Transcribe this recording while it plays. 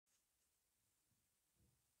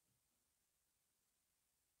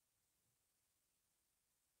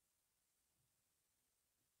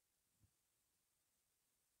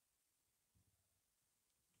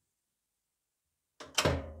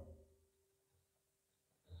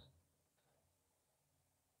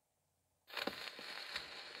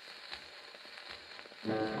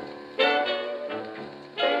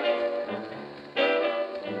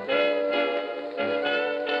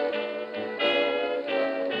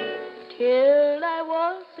Till I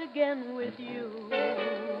waltz again with you.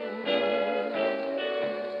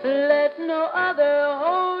 Let no other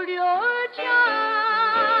hold your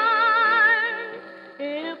charm.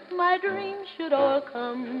 If my dreams should all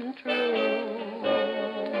come true,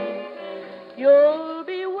 you'll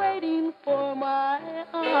be waiting for my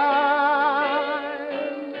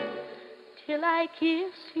arm. Till I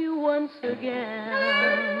kiss you once again,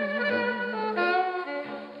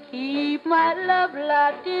 keep my love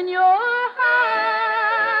locked in your heart.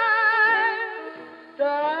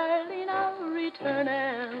 Darling, I'll return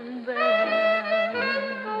and then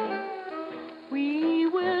we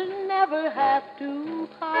will never have to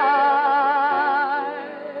part.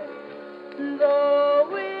 Though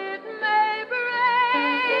it may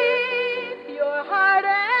break your heart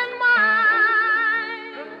and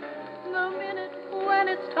mine, the minute when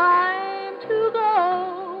it's time to go,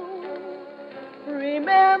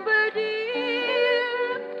 remember,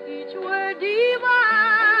 dear, each word divine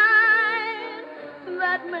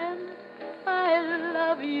that meant I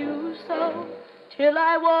love you so. Till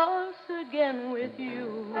I waltz again with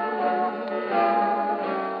you,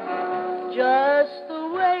 just the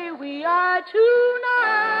way we are tonight.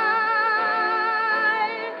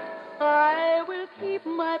 I will keep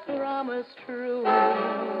my promise true,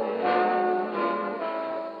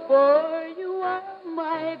 for you are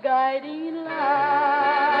my guiding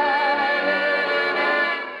light.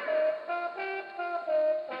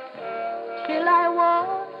 Till I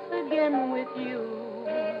waltz again with you,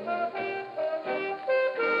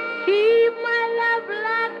 keep my love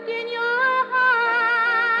locked in your heart.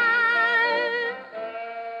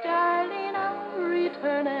 Darling, I'll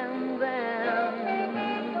return and then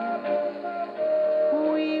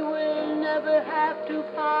we will never have to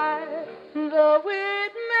part. Though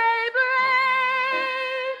it may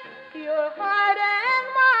break your heart and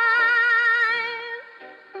mine,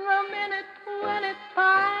 the minute when it's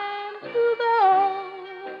time to go,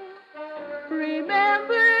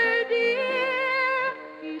 remember, dear,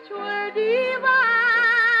 each word divine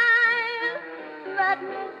that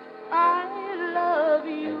meant I love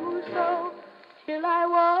you so. Till I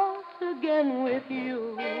waltz again with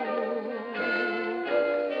you,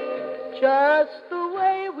 just the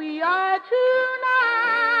way we are tonight.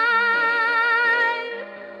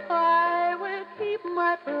 I will keep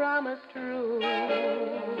my promise true,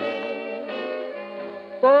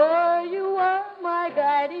 for you are my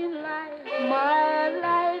guiding light, my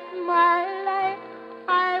light, my light.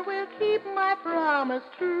 I will keep my promise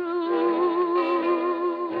true,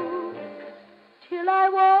 till I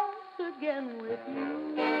waltz again with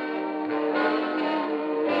you.